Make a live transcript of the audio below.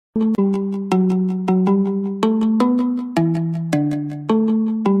Hello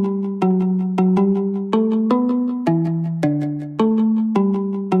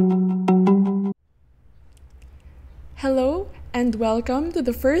and welcome to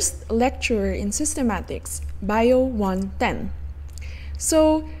the first lecture in Systematics, Bio 110.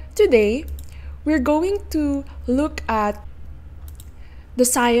 So today, we're going to look at the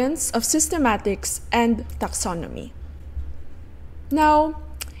science of systematics and taxonomy. Now,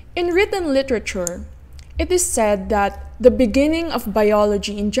 in written literature, it is said that the beginning of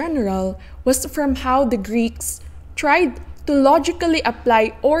biology in general was from how the Greeks tried to logically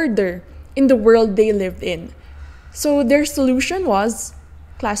apply order in the world they lived in. So their solution was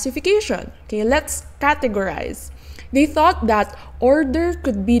classification. Okay, let's categorize. They thought that order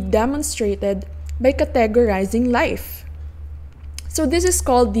could be demonstrated by categorizing life. So this is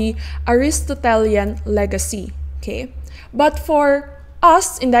called the Aristotelian legacy. Okay, but for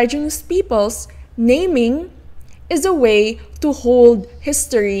us indigenous peoples, naming is a way to hold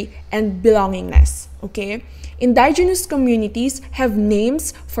history and belongingness. Okay, indigenous communities have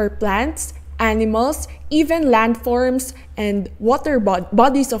names for plants, animals, even landforms and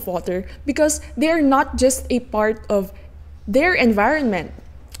bodies of water, because they are not just a part of their environment,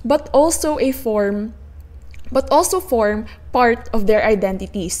 but also form part of their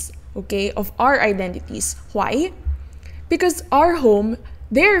identities, okay, of our identities. Why? Because our home,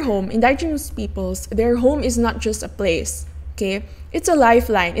 their home, indigenous peoples, their home is not just a place, okay? It's a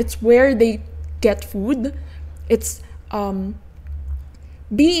lifeline. It's where they get food. It's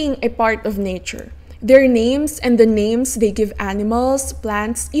being a part of nature. Their names and the names they give animals,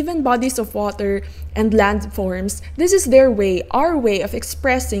 plants, even bodies of water and landforms, this is their way, our way of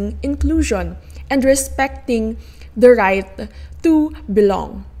expressing inclusion and respecting the right to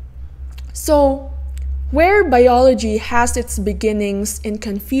belong. So, where biology has its beginnings in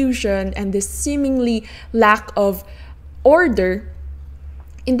confusion and this seemingly lack of order,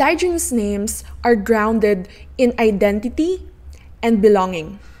 indigenous names are grounded in identity and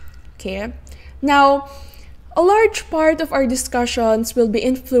belonging. Okay? Now, a large part of our discussions will be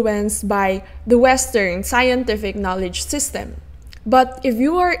influenced by the Western scientific knowledge system. But if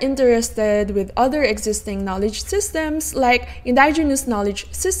you are interested with other existing knowledge systems like indigenous knowledge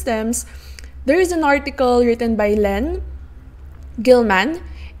systems, there is an article written by Len Gilman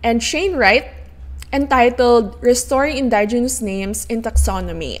and Shane Wright entitled Restoring Indigenous Names in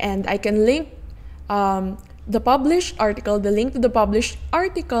Taxonomy, and I can link the link to the published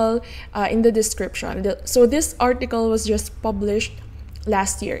article in the description. So this article was just published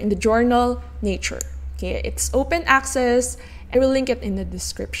last year in the journal Nature. Okay, it's open access. I will link it in the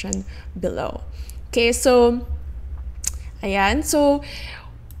description below. Okay, so ayan. So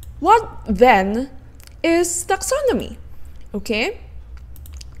what then is taxonomy? Okay?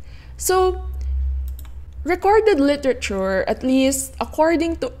 So recorded literature, at least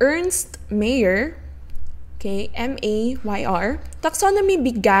according to Ernst Mayr, okay, M-A-Y-R, taxonomy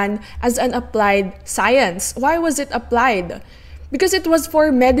began as an applied science. Why was it applied? Because it was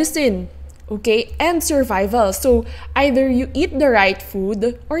for medicine, okay, and survival. So either you eat the right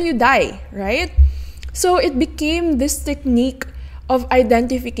food or you die, right? So it became this technique of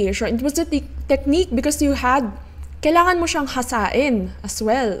identification. It was a technique because kailangan mo siyang hasain as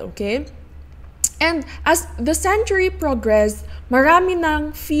well, okay? And as the century progressed, marami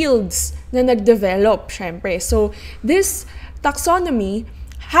ng fields na nagdevelop, syempre. So this taxonomy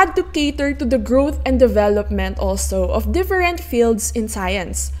had to cater to the growth and development also of different fields in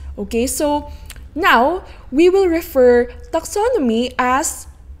science. Okay, so now we will refer taxonomy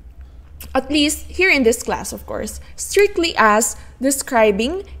as, at least here in this class, of course, strictly as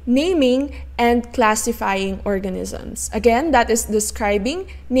describing, naming, and classifying organisms. Again, that is describing,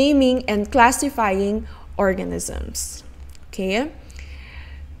 naming, and classifying organisms. Okay?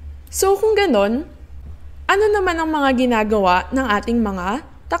 So kung ganon, ano naman ang mga ginagawa ng ating mga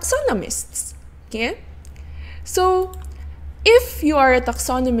taxonomists? Okay? So, if you are a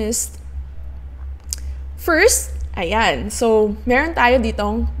taxonomist, first, ayan, so meron tayo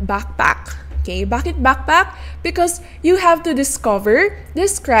ditong backpack. Okay, bakit backpack? Because you have to discover,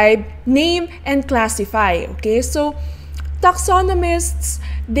 describe, name, and classify. Okay, so taxonomists,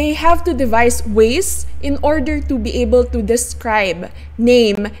 they have to devise ways in order to be able to describe,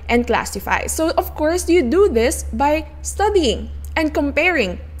 name, and classify. So of course, you do this by studying and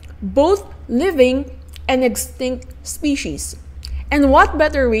comparing both living and extinct species. And what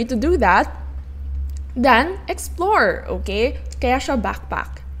better way to do that than explore, okay? Kaya siya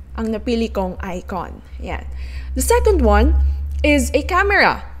backpack ang napili kong icon. Yan. The second one is a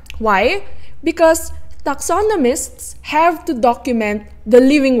camera. Why? Because taxonomists have to document the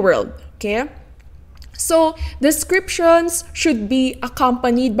living world, okay? So, descriptions should be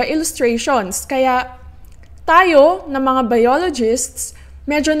accompanied by illustrations. Kaya tayo, na mga biologists,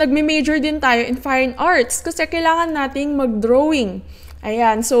 medyo nagme-major din tayo in fine arts kasi kailangan nating mag-drawing.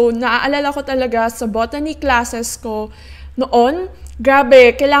 Ayan, so naaalala ko talaga sa botany classes ko noon,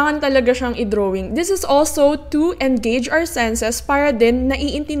 grabe, kailangan talaga siyang i-drawing. This is also to engage our senses para din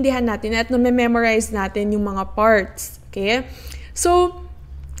naiintindihan natin at na-memorize natin yung mga parts. Okay? So,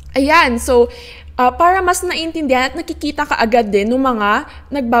 ayan, so para mas naintindihan at nakikita ka agad din ng mga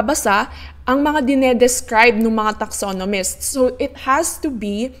nagbabasa ang mga dinedescribe ng mga taxonomists. So, it has to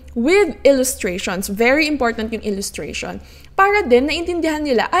be with illustrations. Very important yung illustration. Para din, naintindihan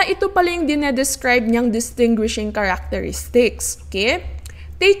nila, ito pala yung dinedescribe niyang distinguishing characteristics. Okay?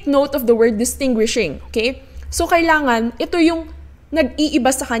 Take note of the word distinguishing. Okay? So, kailangan, ito yung nag-iiba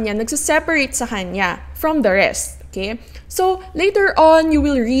sa kanya, nagsiseparate sa kanya from the rest. Okay? So, later on, you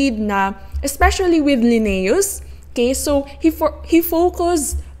will read na, especially with Linnaeus, okay, so he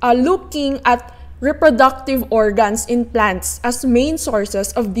focused looking at reproductive organs in plants as main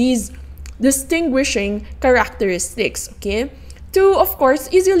sources of these distinguishing characteristics, okay? To, of course,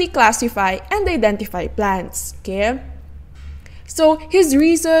 easily classify and identify plants, okay? So, his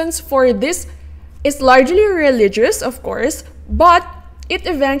reasons for this is largely religious, of course, but it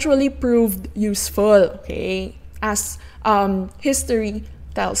eventually proved useful, okay? As history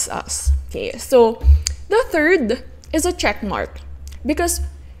tells us, okay? So, the third is a check mark because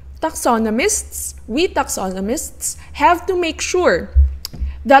we taxonomists, have to make sure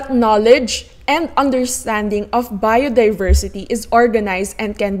that knowledge and understanding of biodiversity is organized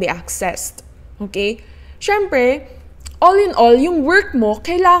and can be accessed. Okay? Siyempre, all in all, yung work mo,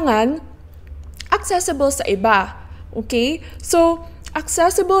 kailangan accessible sa iba. Okay? So,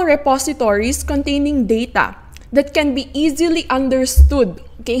 accessible repositories containing data that can be easily understood.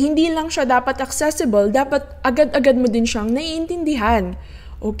 Okay? Hindi lang siya dapat accessible, dapat agad-agad mo din siyang naiintindihan.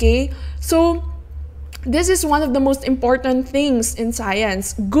 Okay? So, this is one of the most important things in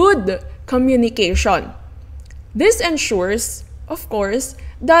science, good communication. This ensures, of course,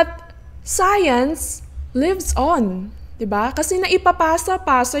 that science lives on. Diba? Kasi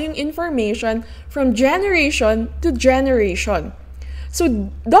naipapasa-pasa yung information from generation to generation.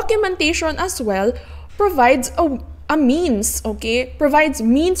 So, documentation as well provides a means, okay? Provides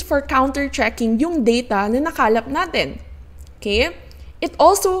means for counter-checking yung data na nakalap natin. Okay? It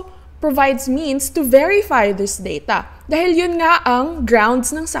also provides means to verify this data. Dahil yun nga ang grounds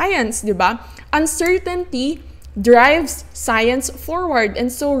ng science, di ba? Uncertainty drives science forward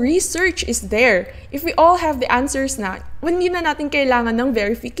and so research is there. If we all have the answers na, hindi na natin kailangan ng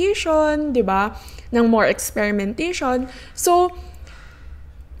verification, di ba? Ng more experimentation. So,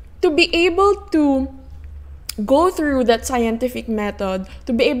 to be able to go through that scientific method,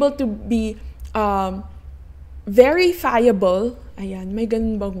 to be able to be verifiable, ayan, may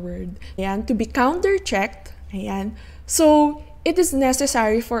ganun bang word? Ayan, to be counter-checked, ayan. So, it is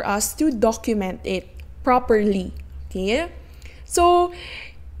necessary for us to document it properly, okay? So,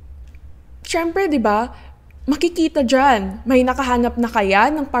 syempre, di ba, makikita dyan, may nakahanap na kaya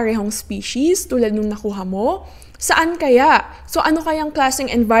ng parehong species tulad nung nakuha mo? Saan kaya? So, ano kayang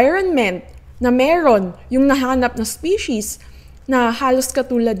klaseng environment na meron yung nahanap na species na halos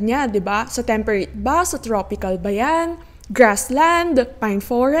katulad niya, di ba? Sa temperate ba? Sa tropical ba yan? Grassland? Pine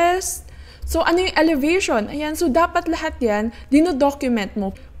forest? So, ano yung elevation? Ayan, so dapat lahat yan, dino-document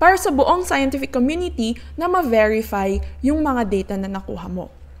mo para sa buong scientific community na ma-verify yung mga data na nakuha mo.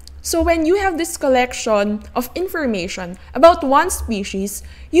 So, when you have this collection of information about one species,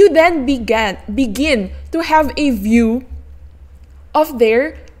 you then begin to have a view of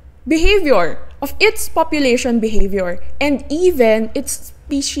their behavior, of its population behavior, and even its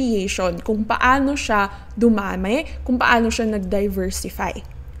speciation, kung paano siya dumami, kung paano siya nag-diversify.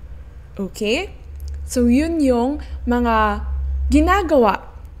 Okay? So, yun yung mga ginagawa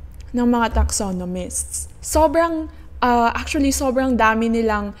ng mga taxonomists. Actually, sobrang dami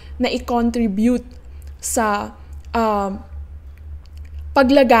nilang na-i-contribute sa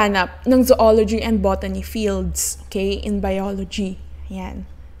paglaganap ng zoology and botany fields, okay, in biology. Ayan.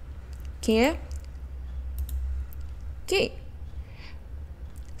 Okay? Okay.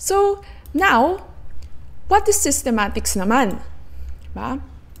 So, now, what is systematics naman? Diba?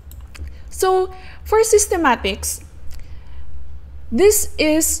 So, for systematics, this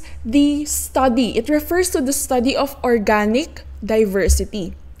is the study. It refers to the study of organic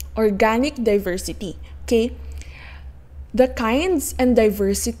diversity. Organic diversity. Okay? The kinds and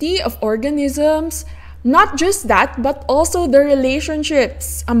diversity of organisms, not just that, but also the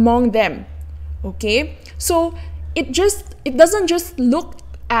relationships among them. Okay? So, it doesn't just look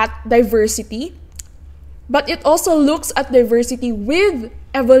at diversity, but it also looks at diversity with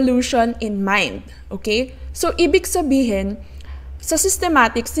evolution in mind. Okay? So, ibig sabihin, sa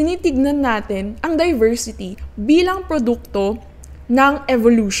systematics, tinitignan natin ang diversity bilang produkto ng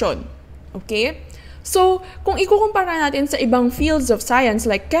evolution. Okay? So, kung ikukumpara natin sa ibang fields of science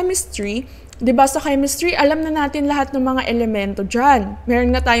like chemistry, 'di ba sa chemistry, alam na natin lahat ng mga elemento diyan. Meron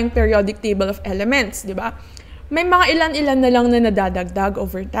na tayong periodic table of elements, 'di ba? May mga ilan-ilan na lang na nadadagdag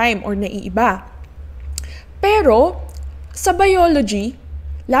over time or naiiba. Pero sa biology,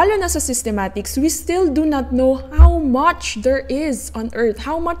 lalo na sa systematics, we still do not know how much there is on Earth,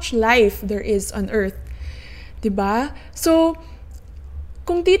 how much life there is on Earth. 'Di ba? So,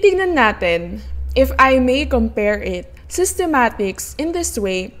 kung titignan natin, if I may compare it, systematics in this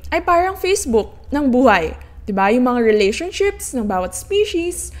way ay parang Facebook ng buhay. Diba? Yung mga relationships ng bawat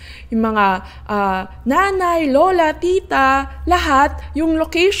species, yung mga nanay, lola, tita, lahat, yung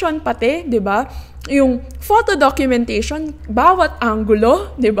location pati, diba? Yung photo documentation, bawat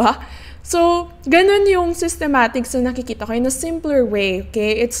angulo, diba? So, ganun yung systematics na nakikita ko in a simpler way,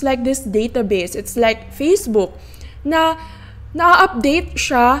 okay? It's like this database, it's like Facebook, na na-update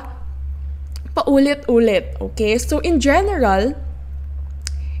siya paulit-ulit, okay? So, in general,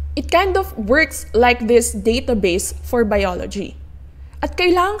 it kind of works like this database for biology. At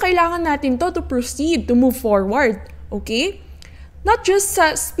kailangan natin to proceed, to move forward, okay? Not just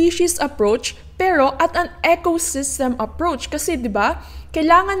sa species approach, pero at an ecosystem approach. Kasi, di ba,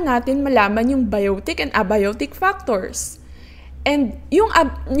 kailangan natin malaman yung biotic and abiotic factors. And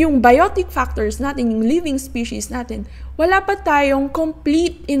yung biotic factors natin, yung living species natin, wala pa tayong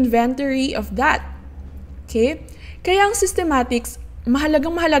complete inventory of that. Okay? Kaya ang systematics,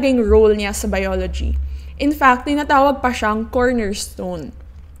 mahalagang role niya sa biology. In fact, tinatawag pa siyang cornerstone.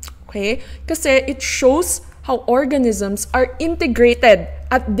 Okay? Kasi it shows how organisms are integrated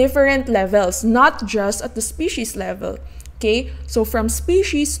at different levels, not just at the species level. Okay? So from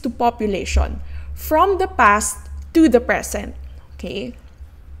species to population, from the past to the present. Okay?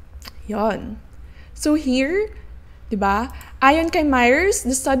 Yon. So here, diba? Ayon kay Myers,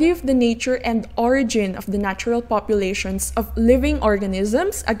 the study of the nature and origin of the natural populations of living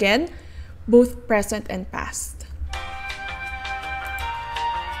organisms, again, both present and past.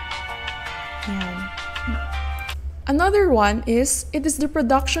 Yan. Another one is, it is the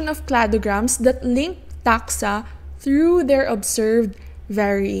production of cladograms that link taxa through their observed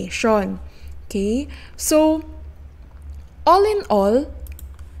variation. Okay? So, all in all,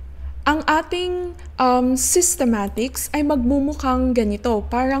 ang ating systematics ay magmumukhang ganito,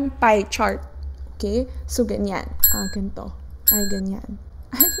 parang pie chart. Okay? So, ganyan. Ganito. Ay, ganyan.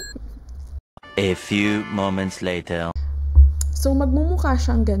 A few moments later. So, magmumukha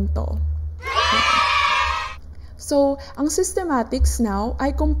siyang ganito. Okay. So, ang systematics now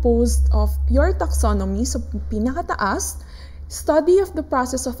ay composed of your taxonomy, so pinakataas, study of the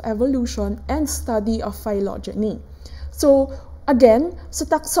process of evolution, and study of phylogeny. So, again, sa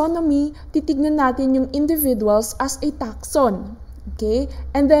taxonomy, titignan natin yung individuals as a taxon. Okay?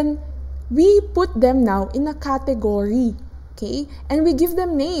 And then, we put them now in a category. Okay? And we give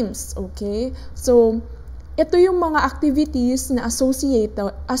them names. Okay? So, ito yung mga activities na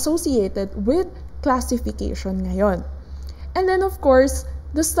associated with classification ngayon. And then, of course,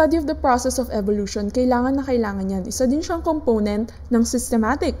 the study of the process of evolution, kailangan yan. Isa din siyang component ng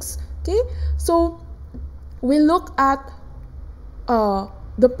systematics. Okay? So, we look at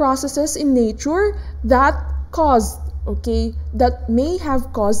the processes in nature that may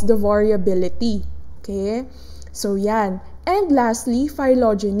have caused the variability. Okay? So, yan. And lastly,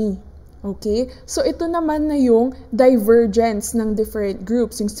 phylogeny. Okay? So, ito naman na yung divergence ng different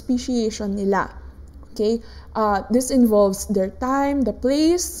groups, yung speciation nila. Okay? This involves their time, the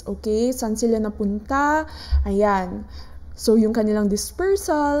place, okay? Saan sila napunta? Ayan. So, yung kanilang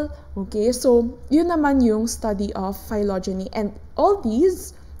dispersal, okay? So, yun naman yung study of phylogeny. And all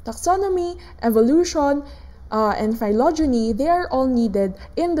these, taxonomy, evolution, and phylogeny, they are all needed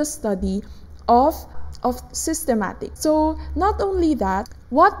in the study of systematics. So, not only that,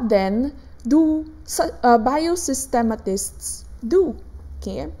 what then do biosystematists do?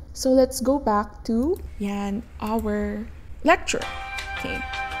 Okay? So, let's go back to our lecture. Okay?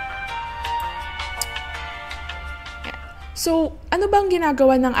 So, ano bang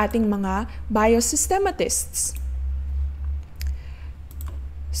ginagawa ng ating mga biosystematists?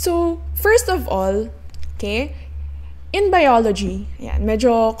 So, first of all, okay, in biology,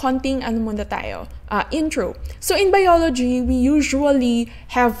 medyo konting muna tayo, intro. So, in biology, we usually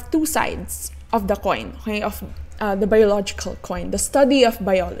have two sides of the coin, okay, of the biological coin, the study of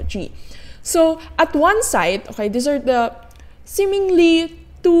biology. So at one side, okay, these are the seemingly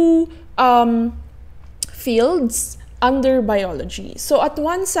two fields under biology. So at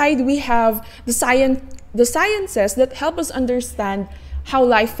one side, we have the sciences that help us understand how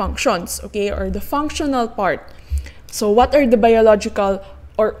life functions, okay, or the functional part. So what are the biological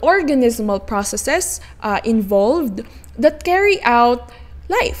or organismal processes involved that carry out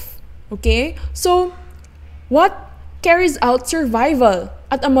life, okay? So what carries out survival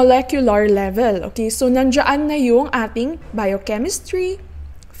at a molecular level, okay? So nandiyan na yung ating biochemistry,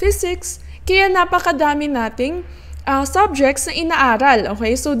 physics, kaya napakadami nating subjects na inaaral,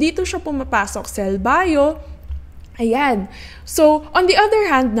 okay? So dito siya pumapasok, cell bio, ayan. So on the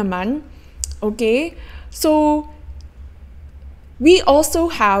other hand naman, okay, so we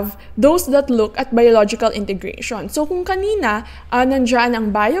also have those that look at biological integration. So kung kanina, nandiyan ang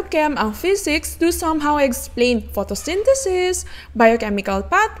biochem, ang physics to somehow explain photosynthesis, biochemical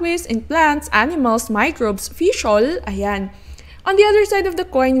pathways in plants, animals, microbes, fish oil, ayan. On the other side of the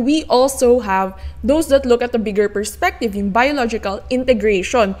coin, we also have those that look at the bigger perspective, yung biological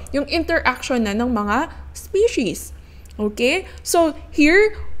integration, yung interaction na ng mga species. Okay? So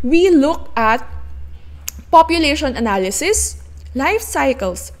here, we look at population analysis, life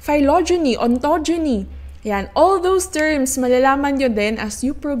cycles, phylogeny, ontogeny. Yan, all those terms malalaman nyo din as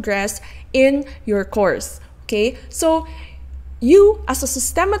you progress in your course. Okay? So, you, as a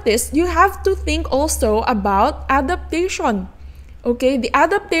systematist, you have to think also about adaptation. Okay? The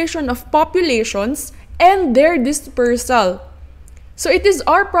adaptation of populations and their dispersal. So, it is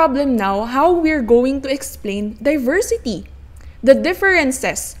our problem now how we're going to explain diversity. The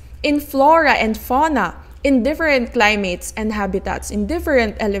differences in flora and fauna, in different climates and habitats, in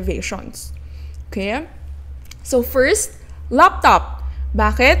different elevations. Okay? So first, laptop.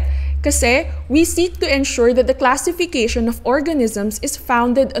 Bakit? Kasi we seek to ensure that the classification of organisms is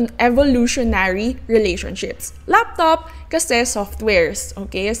founded on evolutionary relationships. Laptop kasi softwares.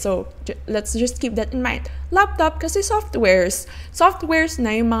 Okay? So let's just keep that in mind. Laptop kasi softwares. Softwares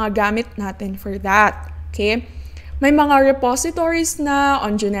na yung mga gamit natin for that. Okay? May mga repositories na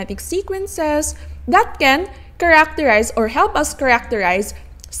on genetic sequences that can characterize or help us characterize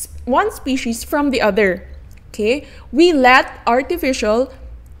one species from the other. Okay? We let artificial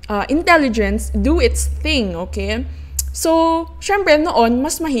intelligence do its thing. Okay? So, syempre noon,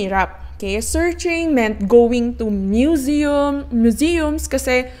 mas mahirap. Okay? Searching meant going to museums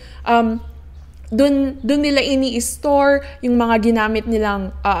kasi dun nila ini-store yung mga ginamit nilang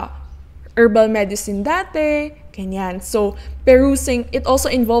herbal medicine dati. Ganyan. So, perusing, it also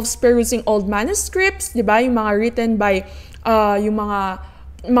involves perusing old manuscripts, di ba? Yung mga written by yung mga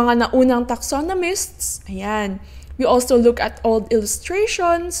naunang taxonomists. Ayan. We also look at old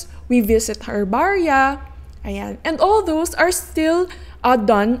illustrations. We visit herbaria. Ayan. And all those are still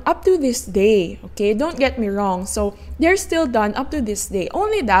done up to this day. Okay? Don't get me wrong. So, they're still done up to this day.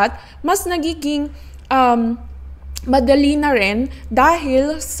 Only that, mas nagiging madali na rin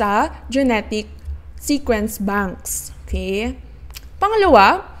dahil sa genetic sequence banks. Okay?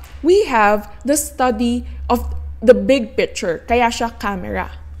 Pangalawa, we have the study of the big picture. Kaya siya camera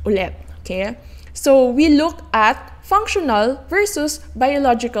ulit. Okay? So, we look at functional versus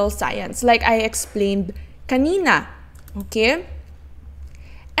biological science like I explained kanina. Okay?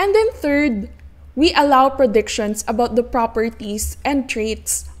 And then third, we allow predictions about the properties and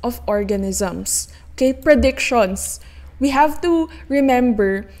traits of organisms. Okay? Predictions. We have to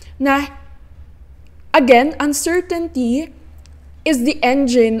remember na again, uncertainty is the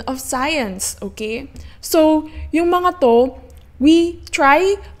engine of science, okay? So, yung mga to, we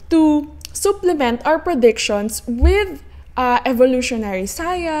try to supplement our predictions with evolutionary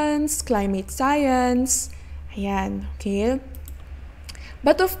science, climate science, ayan, okay?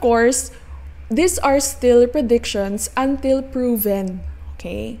 But of course, these are still predictions until proven,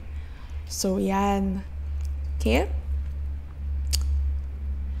 okay? So, yan, okay?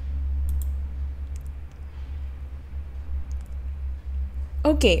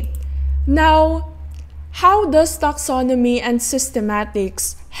 Okay, now, how does taxonomy and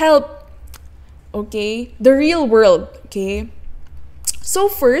systematics help, okay, the real world, okay? So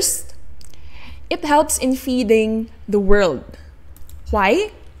first, it helps in feeding the world.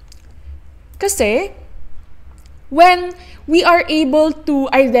 Why? Kasi, when we are able to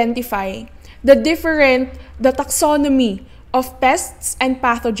identify the taxonomy of pests and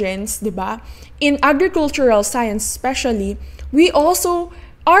pathogens, diba? In agricultural science especially, we also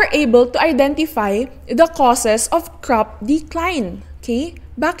are able to identify the causes of crop decline. Okay?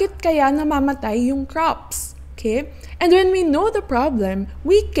 Bakit kaya namamatay yung crops? Okay? And when we know the problem,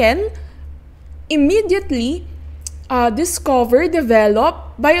 we can immediately discover,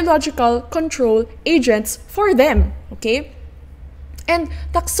 develop biological control agents for them. Okay? And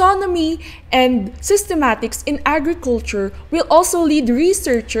taxonomy and systematics in agriculture will also lead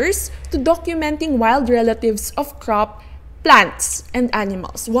researchers to documenting wild relatives of crop, plants, and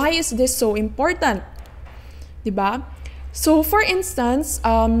animals. Why is this so important? Diba? So, for instance,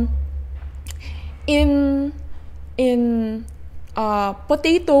 in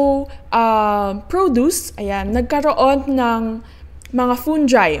potato produce, ayan, nagkaroon ng mga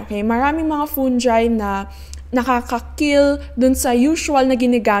fungi. Okay? Maraming mga fungi na nakaka-kill dun sa usual na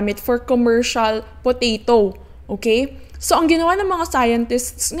ginagamit for commercial potato. Okay? So, ang ginawa ng mga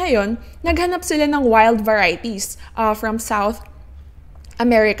scientists ngayon, naghanap sila ng wild varieties from South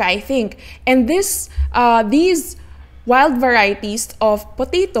America, I think. And these wild varieties of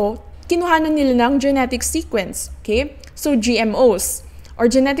potato, kinuhanan nila ng genetic sequence. Okay? So, GMOs,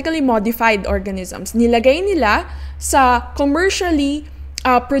 or genetically modified organisms. Nilagay nila sa commercially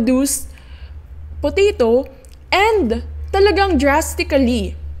produced potato, and talagang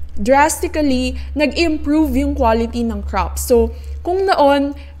drastically nag-improve yung quality ng crop. So, kung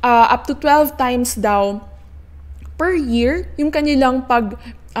noon, up to 12 times daw per year, yung kanilang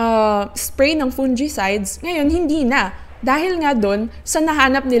spray ng fungicides, ngayon hindi na. Dahil nga doon sa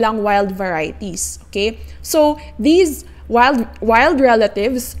nahanap nilang wild varieties. Okay? So, these wild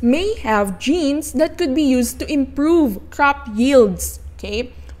relatives may have genes that could be used to improve crop yields,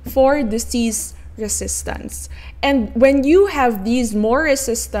 okay, for disease resistance. And when you have these more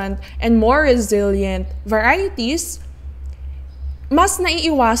resistant and more resilient varieties, mas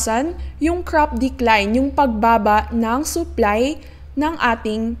naiiwasan yung crop decline, yung pagbaba ng supply ng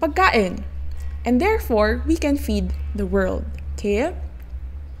ating pagkain. And therefore, we can feed the world. Okay?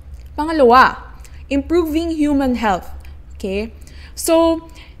 Pangalawa, improving human health. Okay? So,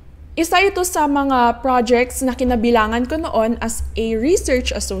 isa ito sa mga projects na kinabilangan ko noon as a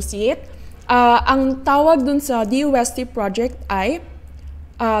research associate. Ang tawag dun sa DUST project ay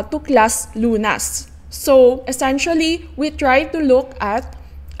Tuklas Lunas. So, essentially, we try to look at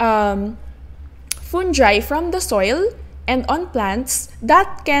fungi from the soil and on plants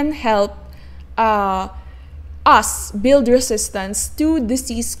that can help us build resistance to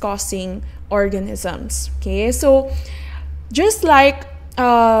disease-causing organisms. Okay? So, just like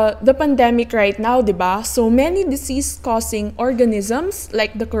the pandemic right now, diba? So many disease-causing organisms,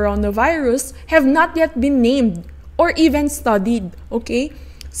 like the coronavirus, have not yet been named or even studied. Okay?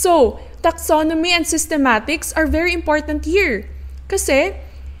 So, taxonomy and systematics are very important here. Kasi,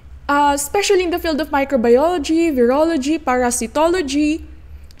 especially in the field of microbiology, virology, parasitology,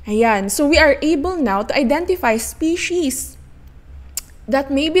 ayan. So, we are able now to identify species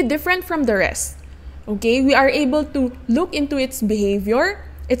that may be different from the rest. Okay, we are able to look into its behavior,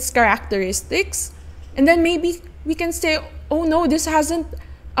 its characteristics, and then maybe we can say, oh no, this hasn't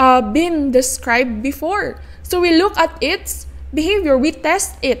been described before. So we look at its behavior, we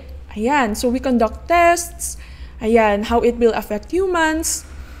test it. Ayan, so we conduct tests, ayan, how it will affect humans.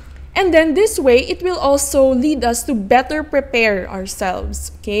 And then this way, it will also lead us to better prepare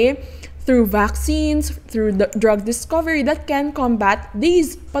ourselves, okay? Through vaccines, through the drug discovery that can combat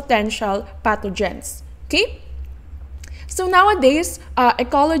these potential pathogens. Okay? So nowadays,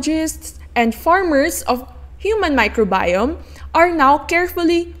 ecologists and farmers of human microbiome are now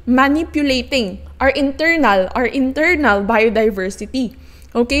carefully manipulating our internal biodiversity.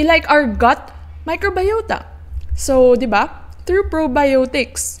 Okay? Like our gut microbiota. So, di ba? Through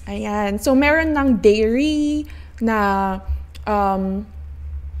probiotics. Ayan. So, meron ng dairy na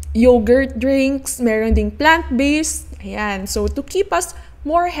yogurt drinks, meron ding plant-based, ayan. So, to keep us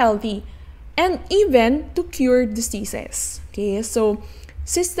more healthy and even to cure diseases. Okay, so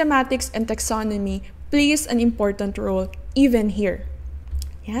systematics and taxonomy plays an important role even here.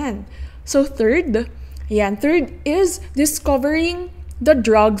 Ayan. So, third is discovering the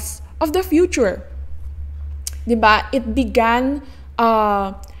drugs of the future. Diba?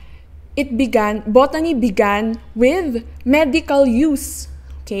 Botany began with medical use.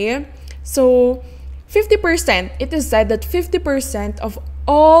 Okay, so 50%, it is said that 50% of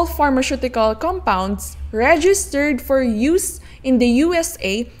all pharmaceutical compounds registered for use in the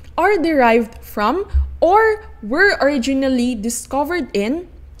USA are derived from or were originally discovered in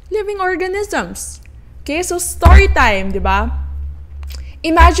living organisms. Okay, so story time, diba?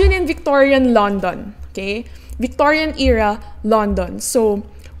 Imagine in Victorian London, okay? Victorian era London. So,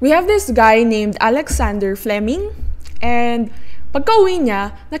 we have this guy named Alexander Fleming, and pagka-uwi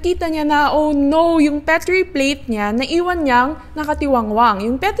niya, nakita niya na, oh no, yung Petri plate niya, naiwan niyang nakatiwangwang.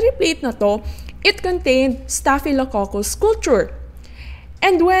 Yung Petri plate na to, it contained Staphylococcus culture.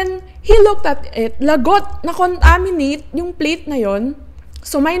 And when he looked at it, lagot na contaminate yung plate na yon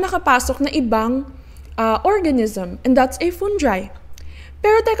So may nakapasok na ibang organism, and that's a fungi.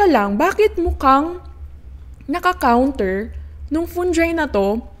 Pero teka lang, bakit mukhang naka-counter nung fungi na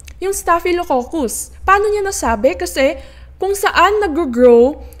to yung Staphylococcus? Paano niya nasabi? Kasi kung saan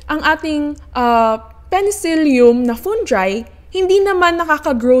nag-grow ang ating penicillium na fungi, hindi naman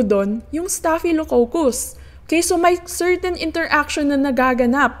nakaka-grow doon yung Staphylococcus. Okay, so may certain interaction na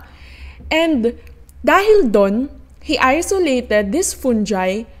nagaganap. And dahil doon, he isolated this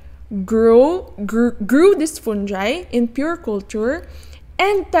fungi, grew this fungi in pure culture,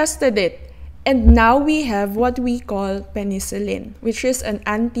 and tested it. And now we have what we call penicillin, which is an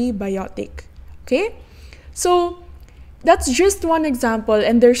antibiotic. Okay? So, that's just one example,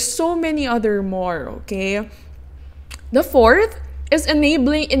 and there's so many other more, okay? The fourth is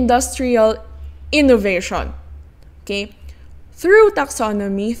enabling industrial innovation. Okay? Through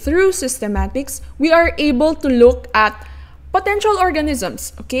taxonomy, through systematics, we are able to look at potential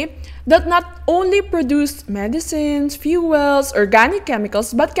organisms, okay, that not only produce medicines, fuels, organic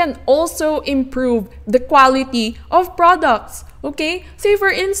chemicals, but can also improve the quality of products, okay? Say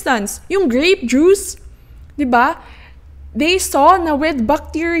for instance, yung grape juice, di ba? They saw na with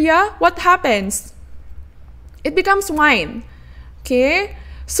bacteria, what happens? It becomes wine, okay?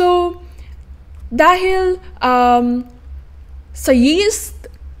 So, dahil sa yeast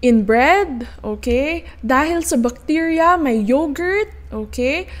in bread, okay? Dahil sa bacteria, may yogurt,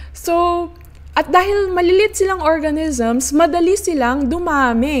 okay? So, at dahil malilit silang organisms, madali silang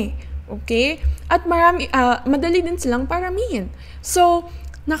dumami, okay? At madali din silang paramihin. So,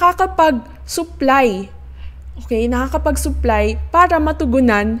 nakakapag-supply, okay? Nakakapag-supply para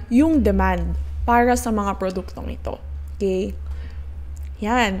matugunan yung demand para sa mga produktong ito, okay?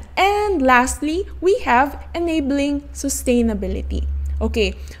 Yan. And lastly, we have enabling sustainability.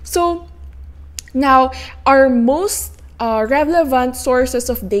 Okay, so now our most relevant sources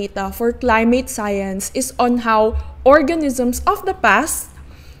of data for climate science is on how organisms of the past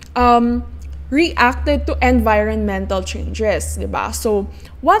reacted to environmental changes, diba? So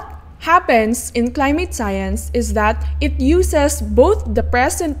what happens in climate science is that it uses both the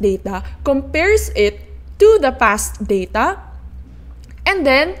present data, compares it to the past data, and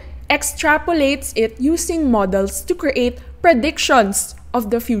then extrapolates it using models to create predictions of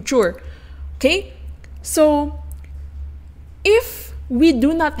the future. Okay? So, if we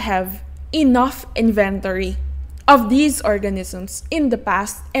do not have enough inventory of these organisms in the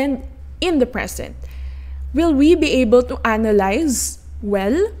past and in the present, will we be able to analyze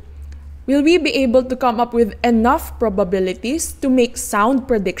well? Will we be able to come up with enough probabilities to make sound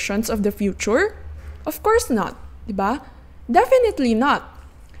predictions of the future? Of course not, diba? Definitely not.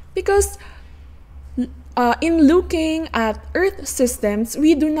 Because in looking at Earth systems,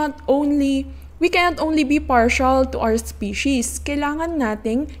 we cannot only be partial to our species. Kailangan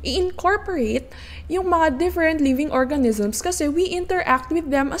nating i-incorporate yung mga different living organisms kasi we interact with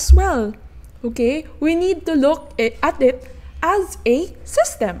them as well. Okay? We need to look at it as a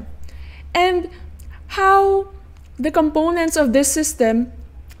system. And how the components of this system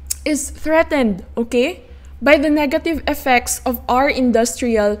is threatened, okay, by the negative effects of our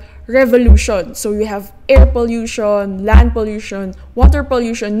industrial revolution. So we have air pollution, land pollution, water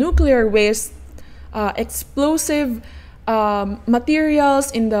pollution, nuclear waste, explosive materials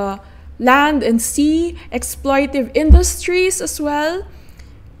in the land and sea, exploitive industries as well.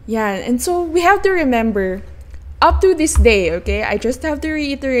 Yeah, and so we have to remember, up to this day, okay, I just have to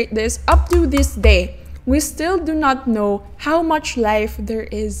reiterate this, up to this day, we still do not know how much life there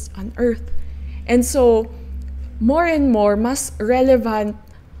is on Earth. And so, more and more, mas relevant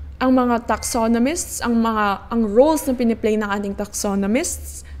ang mga taxonomists, ang roles na piniplay ng ating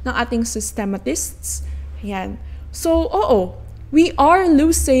taxonomists, ng ating systematists. Ayan. So, we are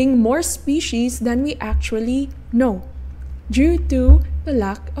losing more species than we actually know due to the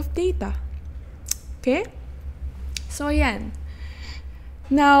lack of data. Okay? So, ayan.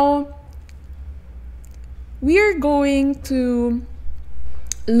 Now, we are going to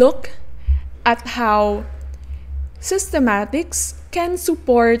look at how systematics can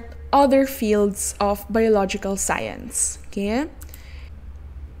support other fields of biological science. Okay?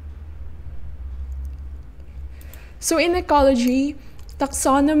 So in ecology,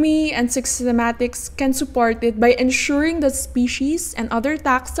 taxonomy and systematics can support it by ensuring that species and other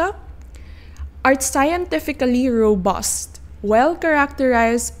taxa are scientifically robust,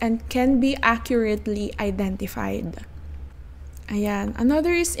 well-characterized, and can be accurately identified. Ayan.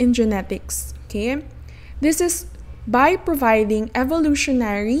 Another is in genetics. Okay? This is by providing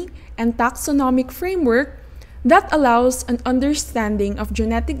evolutionary and taxonomic framework that allows an understanding of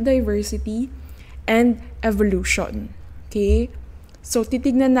genetic diversity and evolution. Okay? So,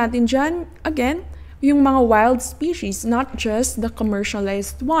 titignan natin dyan, again, yung mga wild species, not just the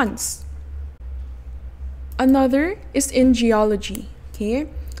commercialized ones. Another is in geology, okay?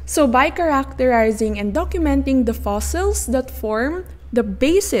 So, by characterizing and documenting the fossils that form the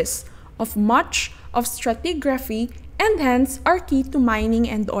basis of much of stratigraphy and hence are key to mining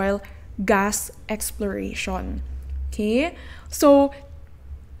and oil gas exploration. Okay? So,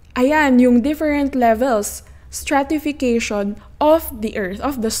 ayan, yung different levels, stratification of the earth,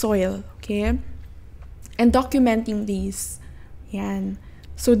 of the soil. Okay? And documenting these. Yan.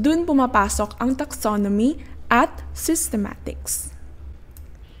 So, dun pumapasok ang taxonomy at systematics.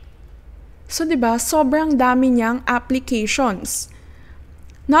 So, diba, sobrang dami niyang applications.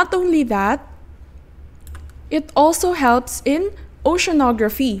 Not only that, it also helps in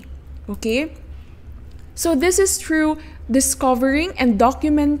oceanography. Okay? So, this is through discovering and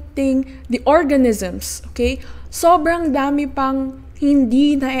documenting the organisms. Okay? Sobrang dami pang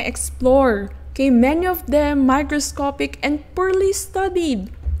hindi na-explore. Okay? Many of them microscopic and poorly studied.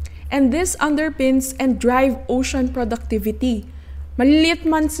 And this underpins and drive ocean productivity. Maliliit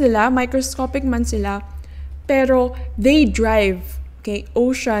man sila, microscopic man sila, pero they drive, okay,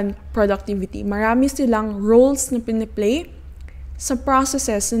 ocean productivity. Marami silang roles na piniplay sa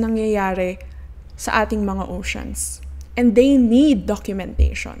processes na nangyayari sa ating mga oceans. And they need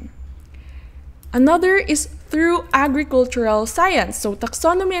documentation. Another is through agricultural science. So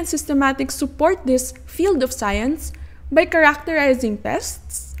taxonomy and systematics support this field of science by characterizing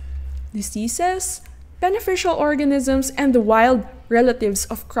pests, diseases, beneficial organisms, and the wild relatives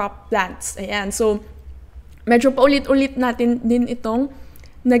of crop plants. Ayan. So, medyo paulit-ulit natin din itong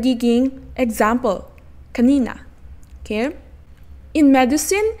nagiging example kanina. Okay? In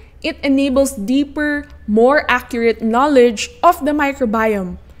medicine, it enables deeper, more accurate knowledge of the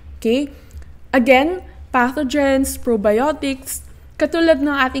microbiome. Okay? Again, pathogens, probiotics, katulad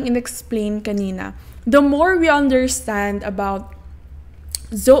ng ating in-explain kanina. The more we understand about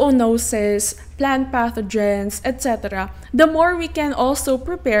zoonosis, plant pathogens, etc., the more we can also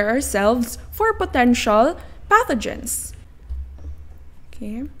prepare ourselves for potential pathogens.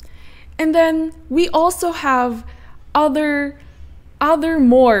 Okay? And then we also have other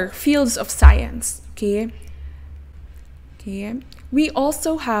more fields of science. Okay? Okay? We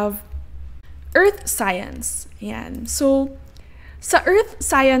also have earth science. Yan. So, sa earth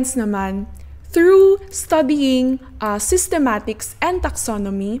science naman, through studying systematics and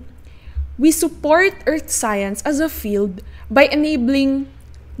taxonomy, we support earth science as a field by enabling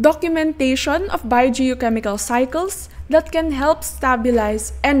documentation of biogeochemical cycles that can help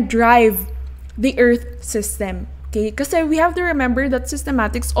stabilize and drive the earth system. Okay? Kasi we have to remember that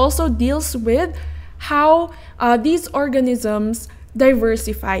systematics also deals with how these organisms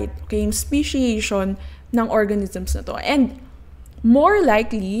diversified. Okay? Yung speciation ng organisms na to. And more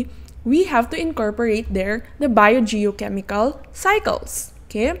likely, we have to incorporate there the biogeochemical cycles.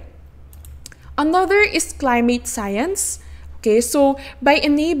 Okay? Another is climate science. Okay, so by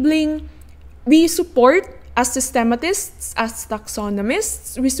enabling, we support as systematists, as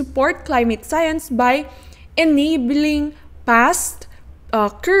taxonomists, we support climate science by enabling past,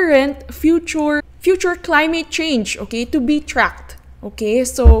 current, future climate change, okay, to be tracked. Okay,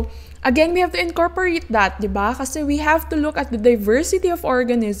 so again, we have to incorporate that, diba? Kasi we have to look at the diversity of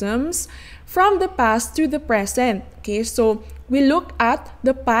organisms from the past to the present. Okay, so we look at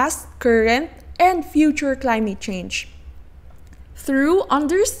the past, current, and future climate change through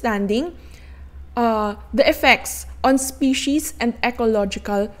understanding the effects on species and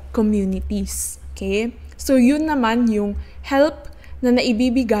ecological communities. Okay, so yun naman yung help na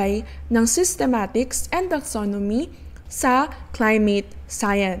naibibigay ng systematics and taxonomy sa climate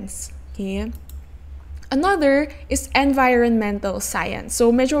science. Okay? Another is environmental science.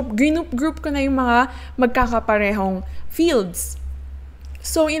 So, medyo group ko na yung mga magkakaparehong fields.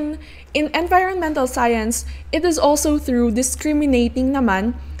 So, in environmental science, it is also through discriminating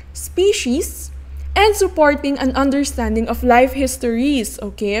naman species and supporting an understanding of life histories,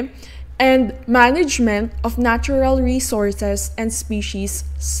 okay? And management of natural resources and species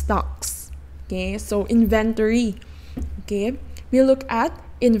stocks. Okay? So, inventory. Okay? We look at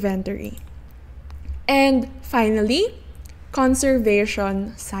inventory. And finally,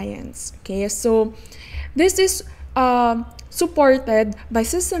 conservation science. Okay, so this is supported by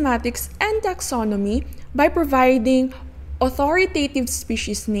systematics and taxonomy by providing authoritative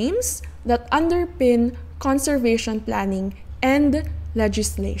species names that underpin conservation planning and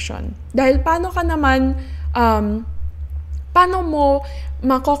legislation. Dahil paano mo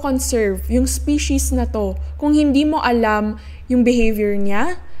mako-conserve yung species na to kung hindi mo alam yung behavior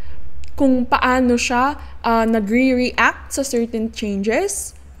niya, kung paano siya nagre-react sa certain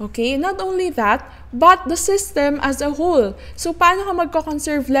changes. Okay? Not only that, but the system as a whole. So, paano ka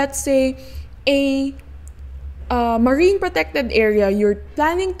magko-conserve, let's say, a marine protected area? You're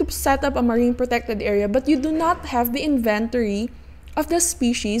planning to set up a marine protected area, but you do not have the inventory of the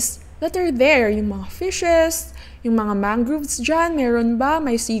species that are there. Yung mga fishes, yung mga mangroves dyan, meron ba?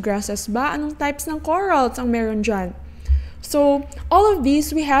 May seagrasses ba? Anong types ng corals ang meron dyan? So, all of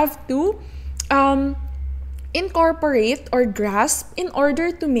these we have to incorporate or grasp in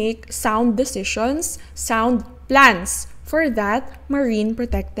order to make sound decisions, sound plans for that marine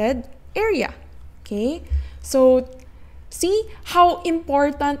protected area. Okay? So, see how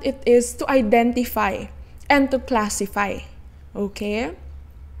important it is to identify and to classify. Okay?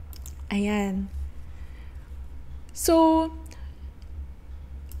 Ayan. So,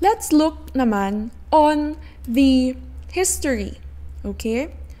 let's look naman on the history,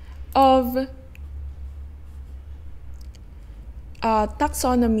 okay, of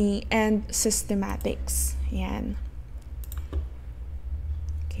taxonomy and systematics. Yan.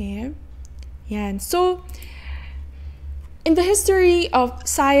 Okay. Yan. So, in the history of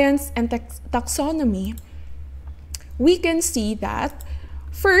science and taxonomy, we can see that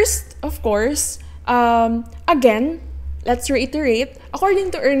first, of course, again, let's reiterate,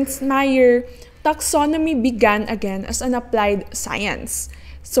 according to Ernst Mayr, taxonomy began again as an applied science.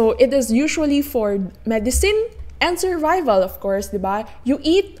 So, it is usually for medicine and survival, of course, diba? You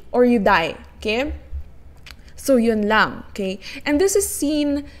eat or you die, okay? So, yun lang, okay? And this is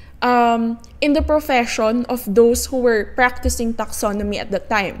seen in the profession of those who were practicing taxonomy at the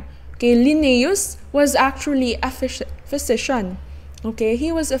time. Okay, Linnaeus was actually a physician. Okay,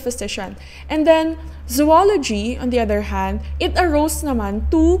 he was a physician. And then, zoology, on the other hand, it arose naman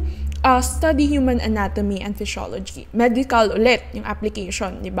to study human anatomy and physiology. Medical ulit, yung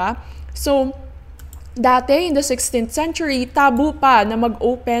application, di ba? So, dati, in the 16th century, tabu pa na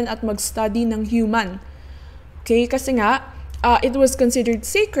mag-open at mag-study ng human. Okay, kasi nga, it was considered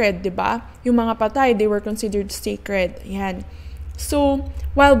sacred, di ba? Yung mga patay, they were considered sacred. Yan. So,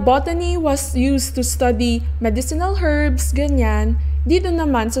 while botany was used to study medicinal herbs, ganyan, dito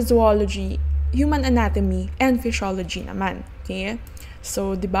naman sa zoology, human anatomy and physiology naman. Okay?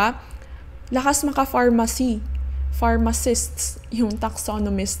 So, di ba? Lakas maka-pharmacy, pharmacists, yung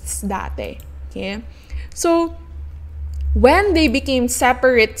taxonomists dati. Okay? So, when they became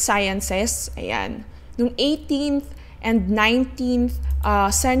separate sciences, ayan, nung 18th and 19th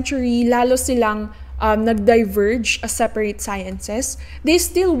century, lalo silang nag-diverge as separate sciences, they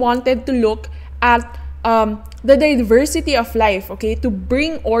still wanted to look at the diversity of life, okay, to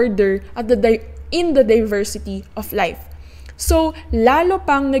bring order at in the diversity of life. So, lalo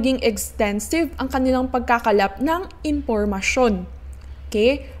pang naging extensive ang kanilang pagkakalap ng impormasyon.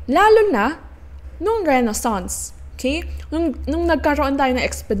 Okay? Lalo na nung Renaissance. Okay? Nung nagkaroon tayo ng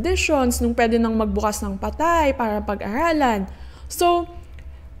expeditions, nung pwede nang magbukas ng patay para pag-aralan. So,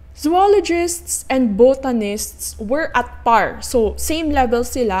 zoologists and botanists were at par. So, same level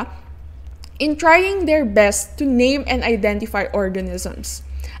sila in trying their best to name and identify organisms.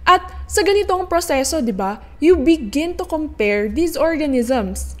 At sa ganitong proseso, di ba, you begin to compare these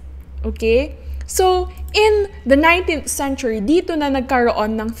organisms. Okay? So, in the 19th century, dito na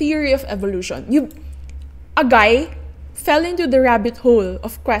nagkaroon ng theory of evolution. A guy fell into the rabbit hole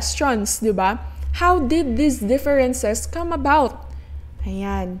of questions, di ba? How did these differences come about?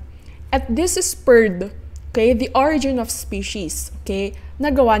 Ayan. At this is spurred, okay, the origin of species, okay,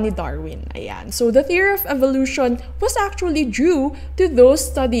 nagawa ni Darwin. Ayan. So, the theory of evolution was actually due to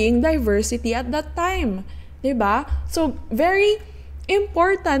those studying diversity at that time. Diba? So, very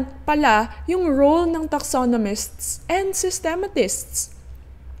important pala yung role ng taxonomists and systematists.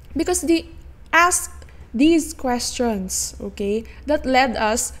 Because they asked these questions, okay, that led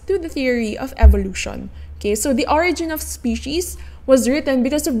us to the theory of evolution. Okay, so the origin of species was written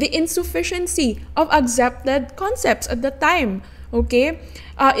because of the insufficiency of accepted concepts at the time. Okay,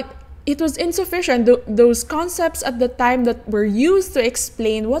 it was insufficient. Those concepts at the time that were used to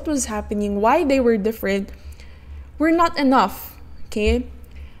explain what was happening, why they were different, were not enough. Okay,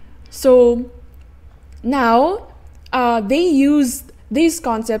 so now they used these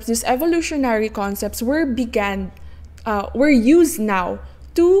concepts, these evolutionary concepts, were used now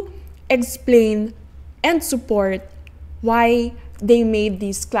to explain and support why they made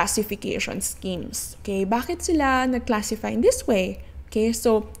these classification schemes. Okay, bakit sila nag-classify in this way? Okay,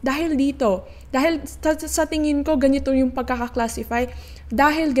 so dahil dito, dahil sa tingin ko ganito yung pagkaka-classify,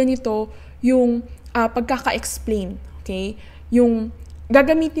 dahil ganito yung pagkaka-explain. Okay, yung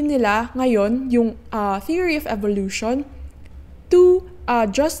gagamitin nila ngayon yung theory of evolution to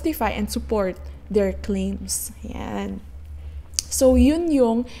justify and support their claims. Yan. So, yun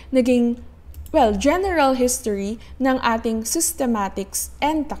yung naging, general history ng ating systematics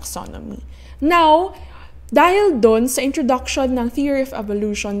and taxonomy. Now, dahil doon sa introduction ng theory of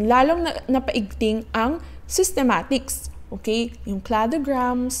evolution, lalong napaigting ang systematics. Okay? Yung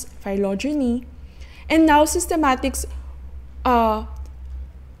cladograms, phylogeny. And now, systematics,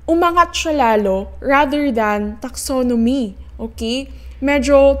 umangat siya lalo rather than taxonomy. Okay?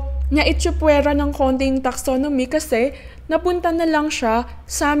 Medyo naitsupwera ng konting taxonomy kasi napunta na lang siya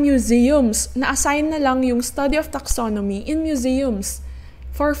sa museums. Na-assign na lang yung study of taxonomy in museums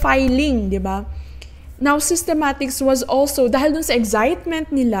for filing, di ba? Now, systematics was also, dahil dun sa excitement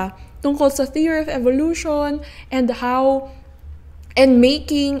nila tungkol sa theory of evolution and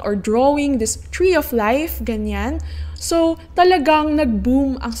making or drawing this tree of life, ganyan. So, talagang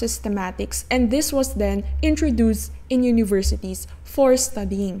nag-boom ang systematics, and this was then introduced in universities for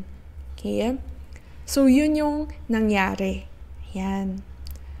studying. Okay? So, yun yung nangyari. Yan.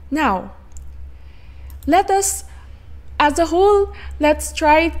 Now, as a whole, let's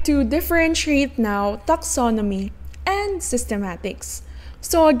try to differentiate now taxonomy and systematics.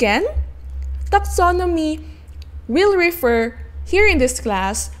 So again, taxonomy will refer here in this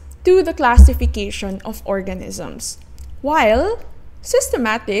class to the classification of organisms, while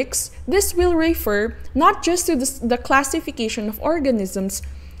systematics, this will refer not just to the classification of organisms,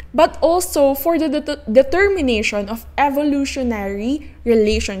 but also for the determination of evolutionary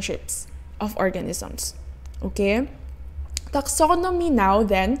relationships of organisms. Okay? Taxonomy now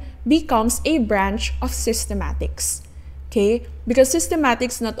then becomes a branch of systematics. Okay? Because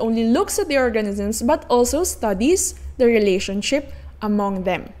systematics not only looks at the organisms, but also studies the relationship among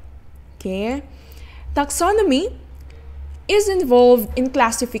them. Okay? Taxonomy is involved in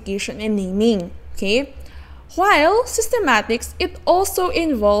classification and naming. Okay? While systematics, it also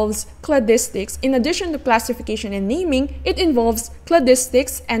involves cladistics. In addition to classification and naming, it involves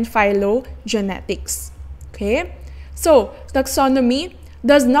cladistics and phylogenetics. Okay? So, taxonomy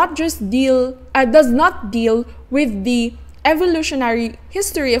does not deal with the evolutionary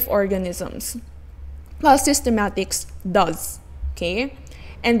history of organisms, while systematics does. Okay?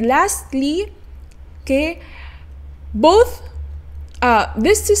 And lastly, okay,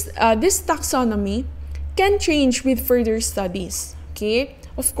 this taxonomy can change with further studies. Okay?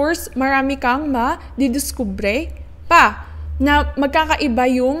 Of course, marami kang ma-didiskubre pa na magkakaiba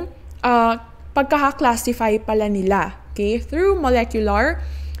yung pagkaka-classify pala nila. Okay? Through molecular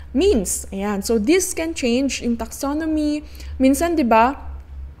means. Ayan. So, this can change in taxonomy. Minsan, di ba,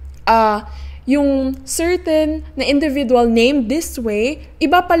 yung certain na individual named this way,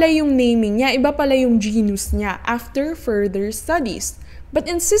 iba pala yung naming niya, iba pala yung genus niya after further studies. But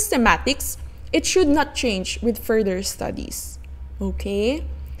in systematics, it should not change with further studies. Okay?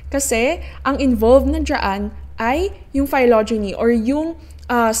 Kasi, ang involved na dyan ay yung phylogeny or yung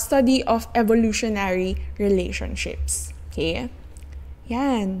study of evolutionary relationships. Okay?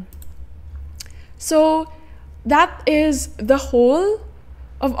 Yan. So, that is the whole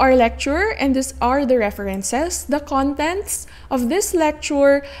of our lecture, and these are the references. The contents of this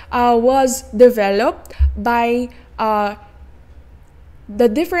lecture was developed by the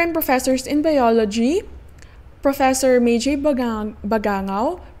different professors in biology, Professor Meiji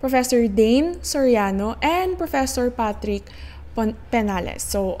Bagangao, Professor Dane Soriano, and Professor Patrick Penales.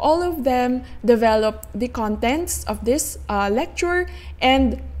 So all of them developed the contents of this lecture,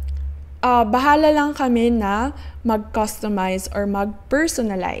 and bahala lang kami na mag-customize or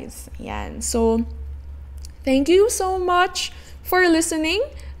mag-personalize. Yan. So, thank you so much for listening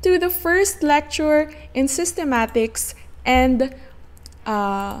to the first lecture in systematics and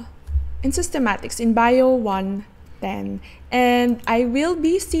in Bio 110. And I will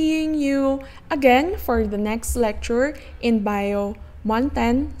be seeing you again for the next lecture in Bio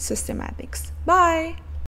 110 Systematics. Bye!